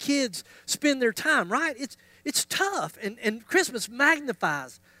how do the kids spend their time, right? It's tough, and Christmas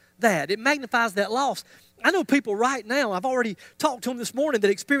magnifies that. It magnifies that loss. I know people right now, I've already talked to them this morning,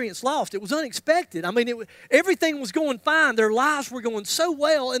 that experienced loss. It was unexpected. I mean, everything was going fine. Their lives were going so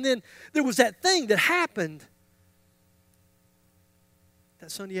well, and then there was that thing that happened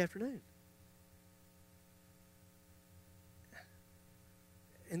that Sunday afternoon.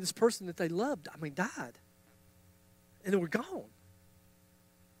 And this person that they loved, died. And they were gone.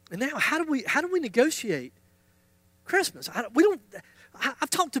 And now, how do we negotiate Christmas? I've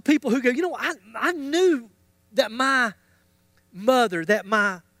talked to people who go, you know, I knew that my mother, that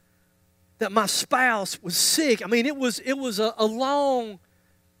my spouse was sick. I mean, it was a long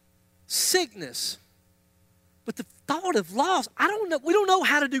sickness. But the thought of loss, I don't know. We don't know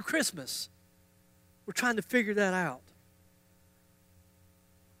how to do Christmas. We're trying to figure that out.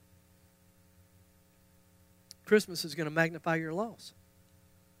 Christmas is going to magnify your loss.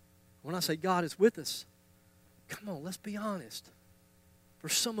 When I say God is with us, come on, let's be honest. For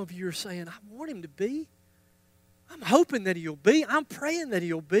some of you are saying, I want Him to be. I'm hoping that He'll be. I'm praying that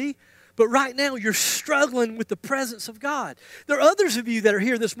He'll be. But right now, you're struggling with the presence of God. There are others of you that are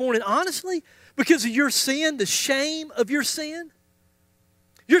here this morning, honestly, because of your sin, the shame of your sin.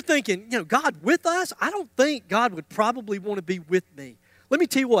 You're thinking, you know, God with us? I don't think God would probably want to be with me. Let me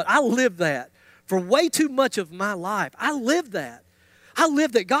tell you what, I live that for way too much of my life. I live that. I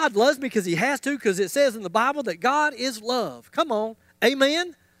live that God loves me because He has to, because it says in the Bible that God is love. Come on.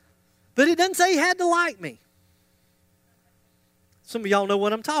 Amen? But it doesn't say He had to like me. Some of y'all know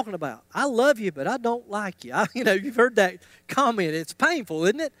what I'm talking about. I love you, but I don't like you. You've heard that comment. It's painful,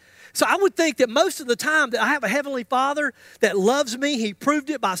 isn't it? So I would think that most of the time that I have a Heavenly Father that loves me, He proved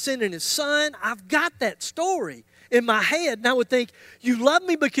it by sending His Son. I've got that story in my head, and I would think, you love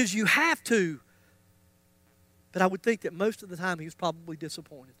me because you have to. But I would think that most of the time He was probably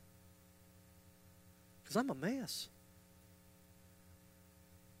disappointed. Because I'm a mess.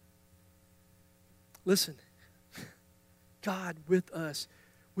 Listen, God with us,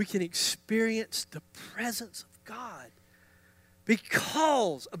 we can experience the presence of God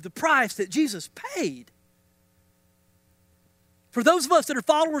because of the price that Jesus paid. For those of us that are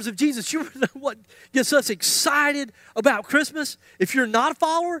followers of Jesus, you know what gets us excited about Christmas? If you're not a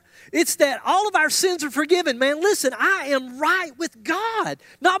follower, it's that all of our sins are forgiven. Man, listen, I am right with God.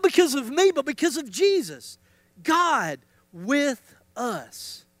 Not because of me, but because of Jesus. God with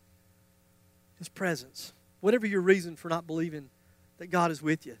us. His presence. Whatever your reason for not believing that God is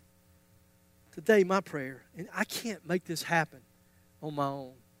with you. Today, my prayer, and I can't make this happen on my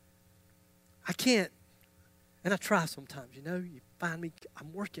own. I can't. And I try sometimes, you know. You find me,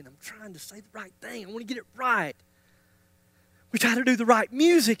 I'm working, I'm trying to say the right thing. I want to get it right. We try to do the right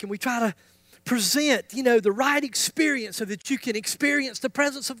music, and we try to present, the right experience so that you can experience the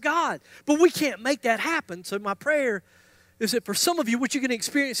presence of God. But we can't make that happen. So my prayer is that for some of you, what you're going to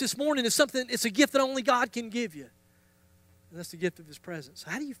experience this morning is something, it's a gift that only God can give you. And that's the gift of His presence.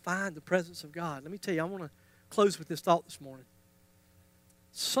 How do you find the presence of God? Let me tell you, I want to close with this thought this morning.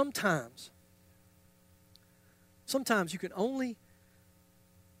 Sometimes you can only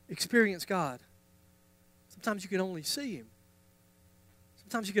experience God. Sometimes you can only see Him.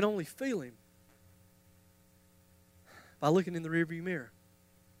 Sometimes you can only feel Him by looking in the rearview mirror.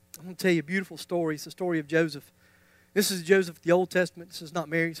 I'm going to tell you a beautiful story. It's the story of Joseph. This is Joseph of the Old Testament. This is not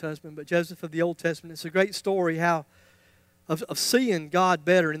Mary's husband, but Joseph of the Old Testament. It's a great story of seeing God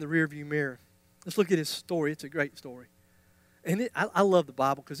better in the rearview mirror. Let's look at his story. It's a great story. And I love the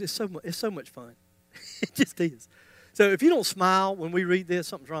Bible because it's so much fun. It just is. So if you don't smile when we read this,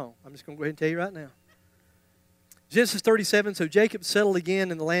 something's wrong. I'm just going to go ahead and tell you right now. Genesis 37, so Jacob settled again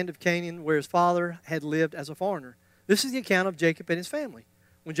in the land of Canaan where his father had lived as a foreigner. This is the account of Jacob and his family.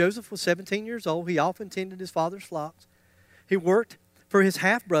 When Joseph was 17 years old, he often tended his father's flocks. He worked for his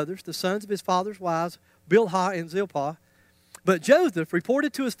half-brothers, the sons of his father's wives, Bilhah and Zilpah. But Joseph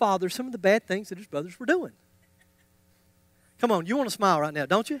reported to his father some of the bad things that his brothers were doing. Come on, you want to smile right now,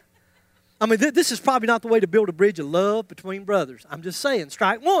 don't you? I mean, this is probably not the way to build a bridge of love between brothers. I'm just saying,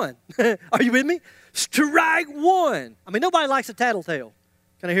 strike one. Are you with me? Strike one. I mean, nobody likes a tattletale.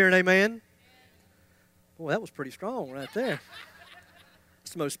 Can I hear an amen? Boy, that was pretty strong right there.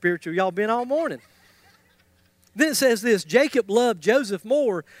 It's the most spiritual y'all been all morning. Then it says this, Jacob loved Joseph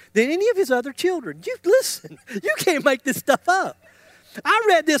more than any of his other children. You listen, you can't make this stuff up. I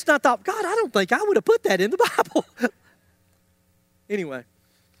read this and I thought, God, I don't think I would have put that in the Bible. Anyway,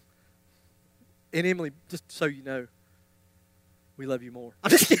 and Emily, just so you know, we love you more. I'm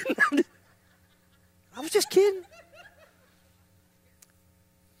just kidding. I was just kidding.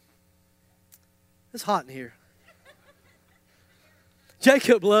 It's hot in here.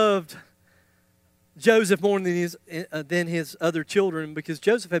 Jacob loved Joseph more than his other children because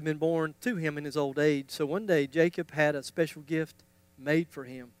Joseph had been born to him in his old age. So one day Jacob had a special gift made for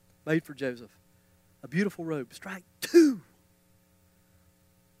him, made for Joseph. A beautiful robe. Strike 2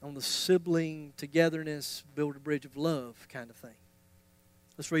 on the sibling togetherness, build a bridge of love kind of thing.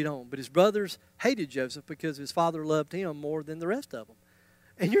 Let's read on. But his brothers hated Joseph because his father loved him more than the rest of them.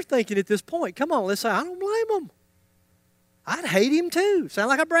 And you're thinking at this point, come on, let's say, I don't blame them. I'd hate him too. Sound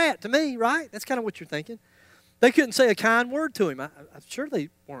like a brat to me, right? That's kind of what you're thinking. They couldn't say a kind word to him. I'm sure they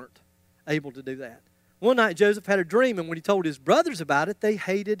weren't able to do that. One night, Joseph had a dream, and when he told his brothers about it, they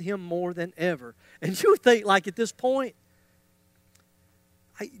hated him more than ever. And you would think, like, at this point,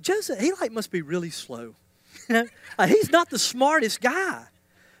 Joseph, he must be really slow. He's not the smartest guy.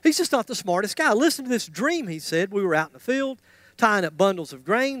 He's just not the smartest guy. Listen to this dream, he said. We were out in the field tying up bundles of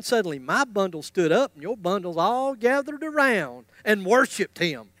grain. Suddenly my bundle stood up and your bundles all gathered around and worshiped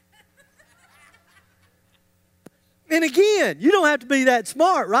him. And again, you don't have to be that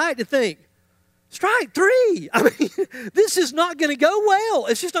smart, right, to think, strike 3. I mean, this is not going to go well.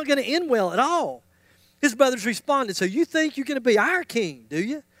 It's just not going to end well at all. His brothers responded, so you think you're going to be our king, do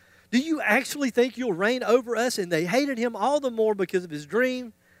you? Do you actually think you'll reign over us? And they hated him all the more because of his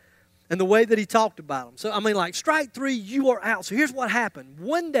dream and the way that he talked about them. So, I mean, like, strike 3, you are out. So here's what happened.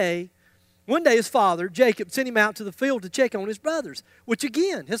 One day his father, Jacob, sent him out to the field to check on his brothers, which,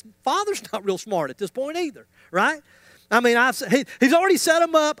 again, his father's not real smart at this point either, right? I mean, he's already set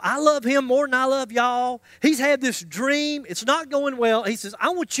them up. I love him more than I love y'all. He's had this dream. It's not going well. He says, I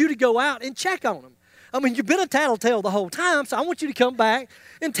want you to go out and check on him. I mean, you've been a tattletale the whole time, so I want you to come back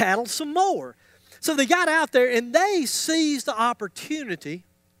and tattle some more. So they got out there, and they seized the opportunity,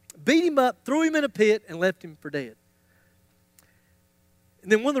 beat him up, threw him in a pit, and left him for dead. And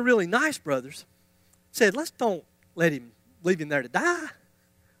then one of the really nice brothers said, let's don't leave him there to die.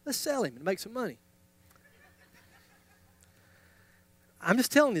 Let's sell him and make some money. I'm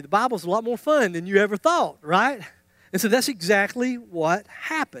just telling you, the Bible's a lot more fun than you ever thought, right? And so that's exactly what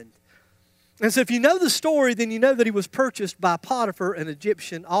happened. And so if you know the story, then you know that he was purchased by Potiphar, an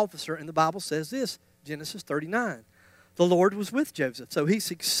Egyptian officer. And the Bible says this, Genesis 39. The Lord was with Joseph. So he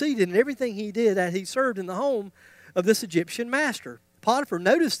succeeded in everything he did as he served in the home of this Egyptian master. Potiphar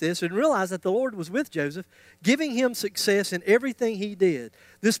noticed this and realized that the Lord was with Joseph, giving him success in everything he did.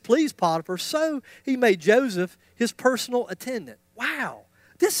 This pleased Potiphar, so he made Joseph his personal attendant. Wow,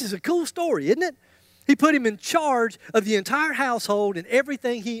 this is a cool story, isn't it? He put him in charge of the entire household and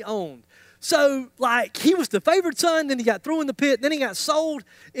everything he owned. So, like, he was the favored son, then he got thrown in the pit, then he got sold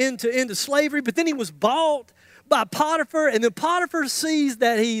into slavery, but then he was bought by Potiphar, and then Potiphar sees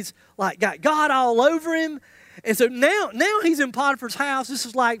that he's, like, got God all over him, and so now he's in Potiphar's house. This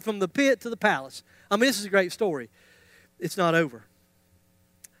is like from the pit to the palace. I mean, this is a great story. It's not over.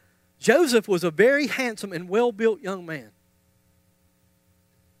 Joseph was a very handsome and well-built young man.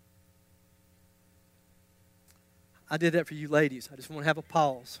 I did that for you ladies. I just want to have a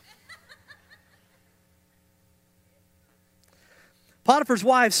pause. Potiphar's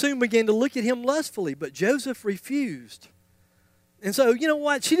wife soon began to look at him lustfully, but Joseph refused. And so, you know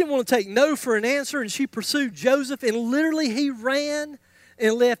what? She didn't want to take no for an answer, and she pursued Joseph, and literally he ran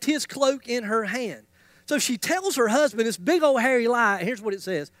and left his cloak in her hand. So she tells her husband this big old hairy lie, and here's what it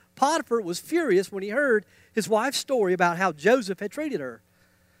says. Potiphar was furious when he heard his wife's story about how Joseph had treated her.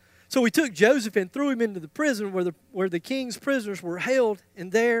 So he took Joseph and threw him into the prison where the king's prisoners were held,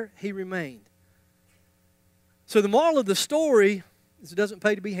 and there he remained. So the moral of the story is it doesn't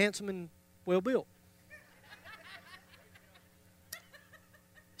pay to be handsome and well-built.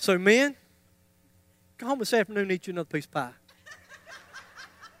 So men, go home this afternoon and eat you another piece of pie.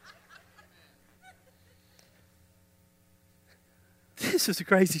 This is a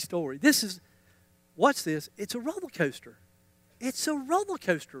crazy story. Watch this, it's a roller coaster. It's a roller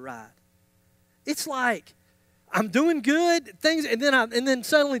coaster ride. It's like I'm doing good, and then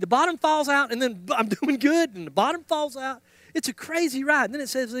suddenly the bottom falls out, and then I'm doing good, and the bottom falls out. It's a crazy ride. And then it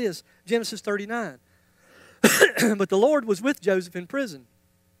says this, Genesis 39. But the Lord was with Joseph in prison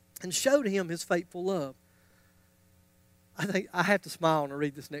and showed him his faithful love. I think I have to smile when I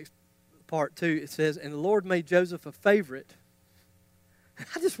read this next part too. It says, and the Lord made Joseph a favorite.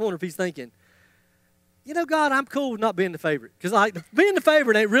 I just wonder if he's thinking, you know, God, I'm cool with not being the favorite. Because like being the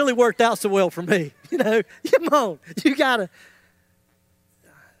favorite ain't really worked out so well for me. You know, come on. You got to.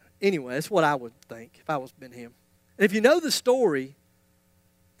 Anyway, that's what I would think if I was been him. And if you know the story,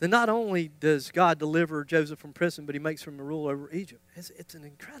 then not only does God deliver Joseph from prison, but he makes him a ruler over Egypt. It's an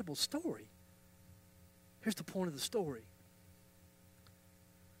incredible story. Here's the point of the story.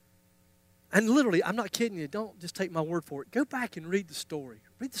 And literally, I'm not kidding you. Don't just take my word for it. Go back and read the story.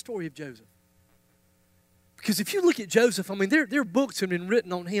 Read the story of Joseph. Because if you look at Joseph, I mean, there are books that have been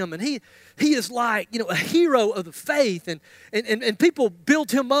written on him, and he is like, you know, a hero of the faith, and people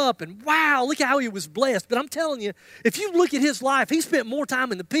built him up, and wow, look how he was blessed. But I'm telling you, if you look at his life, he spent more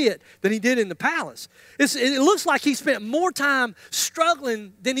time in the pit than he did in the palace. It looks like he spent more time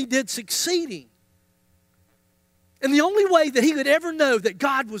struggling than he did succeeding. And the only way that he could ever know that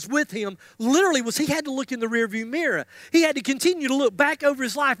God was with him literally was he had to look in the rearview mirror. He had to continue to look back over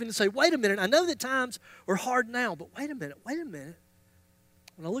his life and to say, wait a minute, I know that times are hard now, but wait a minute. When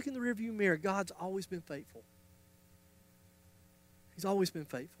I look in the rearview mirror, God's always been faithful. He's always been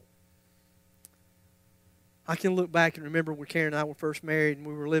faithful. I can look back and remember when Karen and I were first married and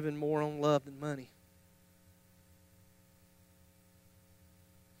we were living more on love than money.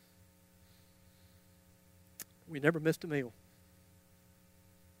 We never missed a meal.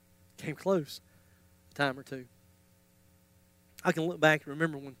 Came close a time or two. I can look back and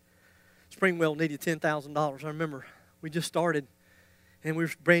remember when Springwell needed $10,000. I remember we just started, and we were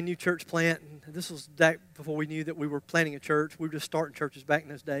a brand new church plant, and this was back before we knew that we were planting a church. We were just starting churches back in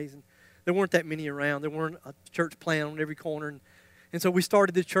those days, and there weren't that many around. There weren't a church plant on every corner, and so we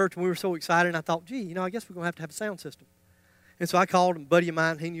started this church, and we were so excited, and I thought, gee, you know, I guess we're going to have a sound system. And so I called a buddy of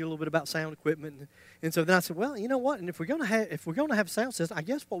mine. He knew a little bit about sound equipment, and so then I said, "Well, you know what? And if we're going to have a sound system, I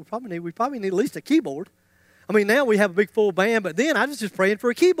guess what we probably need at least a keyboard. I mean, now we have a big full band, but then I was just praying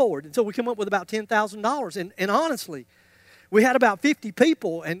for a keyboard, and so we come up with about $10,000. And honestly, we had about 50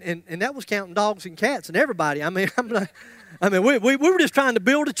 people, and that was counting dogs and cats and everybody. I mean, we were just trying to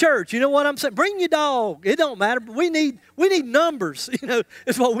build a church. You know what I'm saying? Bring your dog. It don't matter. But we need numbers. You know,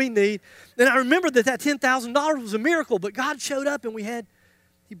 is what we need. And I remember that $10,000 was a miracle, but God showed up and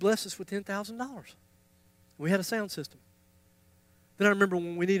He blessed us with $10,000. We had a sound system. Then I remember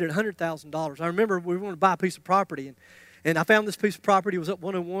when we needed $100,000. I remember we wanted to buy a piece of property, and I found this piece of property. It was up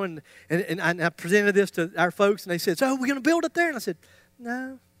 101, and I presented this to our folks, and they said, "So are we going to build it there?" And I said,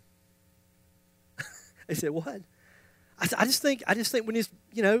 "No." They said, "What?" I just think we need,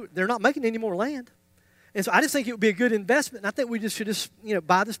 you know, they're not making any more land. And so I just think it would be a good investment. And I think we should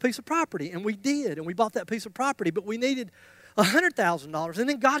buy this piece of property. And we did. And we bought that piece of property. But we needed $100,000. And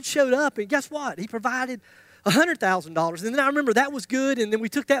then God showed up. And guess what? He provided $100,000. And then I remember that was good. And then we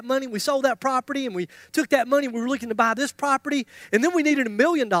took that money. We sold that property. And we took that money. We were looking to buy this property. And then we needed $1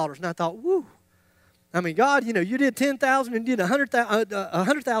 million. And I thought, whoo. I mean, God, you know, you did $10,000 and you did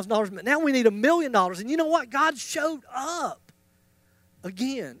 $100,000, but now we need $1 million. And you know what? God showed up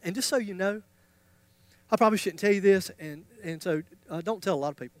again. And just so you know, I probably shouldn't tell you this, and so don't tell a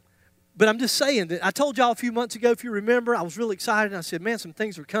lot of people. But I'm just saying that I told y'all a few months ago, if you remember, I was really excited. And I said, man, some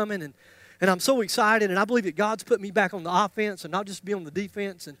things are coming, and I'm so excited. And I believe that God's put me back on the offense and not just be on the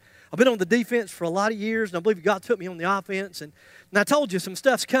defense. And I've been on the defense for a lot of years, and I believe God's put me on the offense. And I told you some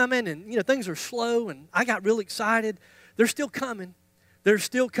stuff's coming, and, you know, things are slow, and I got really excited. They're still coming. They're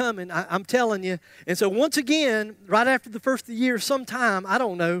still coming, I'm telling you. And so once again, right after the first of the year, sometime, I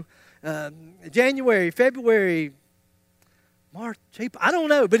don't know, January, February, March, April, I don't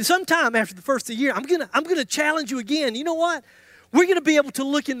know, but sometime after the first of the year, I'm gonna challenge you again. You know what? We're going to be able to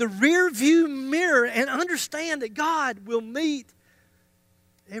look in the rear view mirror and understand that God will meet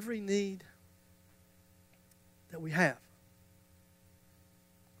every need that we have.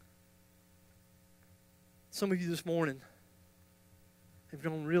 Some of you this morning have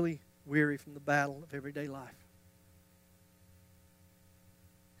grown really weary from the battle of everyday life.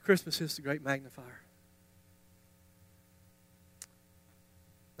 Christmas is the great magnifier.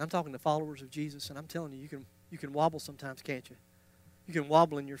 I'm talking to followers of Jesus, and I'm telling you, you can wobble sometimes, can't you? You can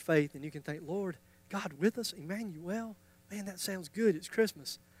wobble in your faith, and you can think, Lord, God with us, Emmanuel. Man, that sounds good. It's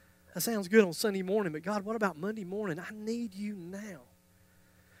Christmas. That sounds good on Sunday morning, but God, what about Monday morning? I need you now.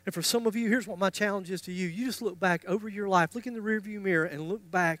 And for some of you, here's what my challenge is to you. You just look back over your life, look in the rearview mirror, and look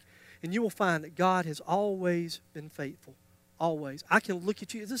back, and you will find that God has always been faithful. Always. I can look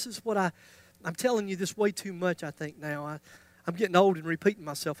at you. This is what I'm telling you this way too much, I think, now. I'm getting old and repeating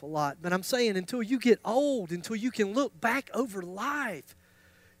myself a lot. But I'm saying until you get old, until you can look back over life,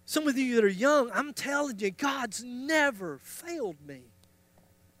 some of you that are young, I'm telling you, God's never failed me.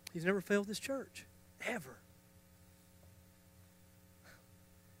 He's never failed this church, ever.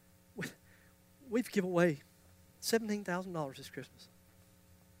 we've given away $17,000 this Christmas.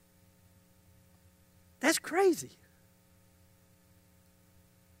 That's crazy.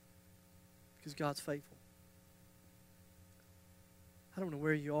 Because God's faithful. I don't know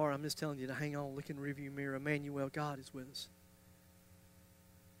where you are. I'm just telling you to hang on, look in the rearview mirror. Emmanuel, God is with us.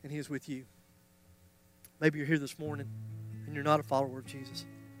 And He is with you. Maybe you're here this morning and you're not a follower of Jesus.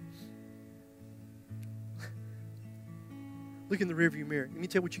 Look in the rearview mirror. Let me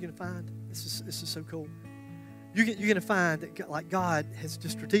tell you what you're going to find. This is so cool. You're going to find that God has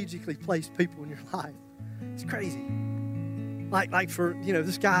just strategically placed people in your life. It's crazy. Like for,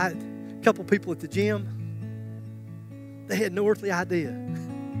 this guy, a couple people at the gym, they had no earthly idea.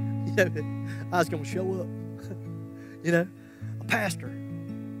 I was going to show up. A pastor.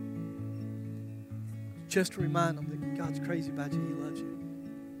 Just to remind them that God's crazy about you. He loves you.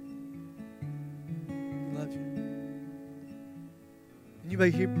 He loves you. And you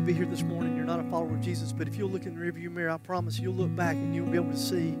may be here this morning, you're not a follower of Jesus, but if you'll look in the rearview mirror, I promise you'll look back and you'll be able to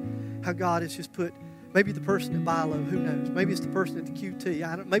see how God has just put, maybe the person at Bilo, who knows? Maybe it's the person at the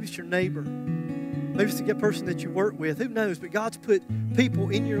QT. Maybe it's your neighbor. Maybe it's the person that you work with. Who knows? But God's put people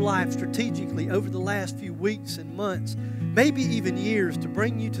in your life strategically over the last few weeks and months, maybe even years, to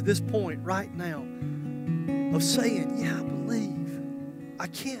bring you to this point right now of saying, yeah, I believe. I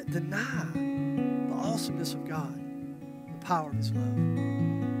can't deny the awesomeness of God, the power of His love.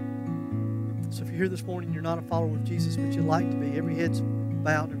 So if you're here this morning, you're not a follower of Jesus, but you'd like to be, every head's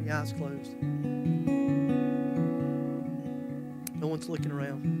bowed and every eye's closed. No one's looking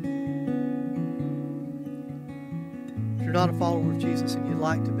around. If you're not a follower of Jesus and you'd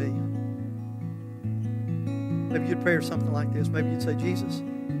like to be, maybe you'd pray or something like this. Maybe you'd say, Jesus,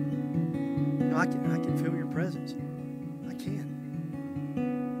 I can feel your presence. I can.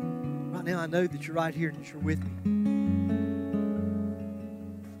 Right now I know that you're right here and that you're with me.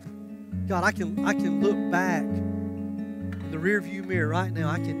 God, I can look back in the rearview mirror right now.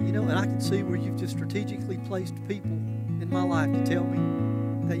 I can see where you've just strategically placed people in my life to tell me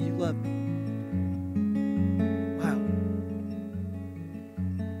that you love me.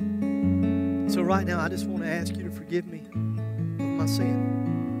 So right now, I just want to ask you to forgive me of my sin.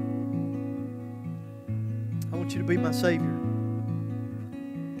 I want you to be my Savior.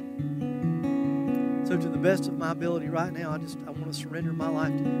 So to the best of my ability right now, I want to surrender my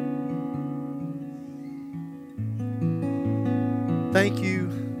life to you. Thank you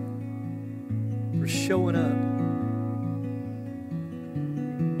for showing up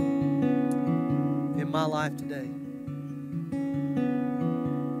in my life today.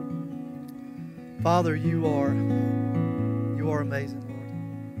 Father, you are amazing,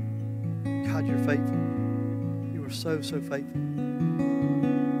 Lord. God, you're faithful. You are so, so faithful.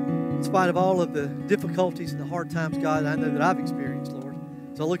 In spite of all of the difficulties and the hard times, God, I know that I've experienced, Lord.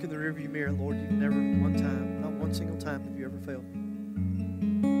 As I look in the rearview mirror, Lord, you've never one time, not one single time have you ever failed me.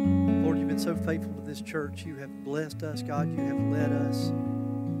 Lord, you've been so faithful to this church. You have blessed us, God. You have led us.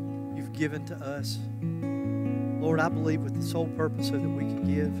 You've given to us. Lord, I believe with the sole purpose so that we can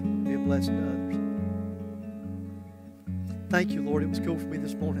give and be a blessing to others. Thank you, Lord. It was cool for me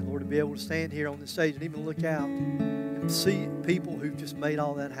this morning, Lord, to be able to stand here on the stage and even look out and see people who've just made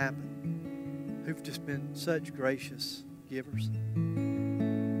all that happen, who've just been such gracious givers.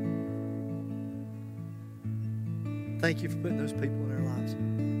 Thank you for putting those people in our lives.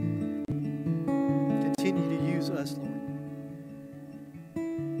 Continue to use us, Lord,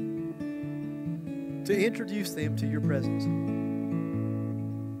 to introduce them to your presence. In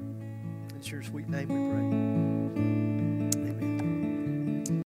your sweet name we pray.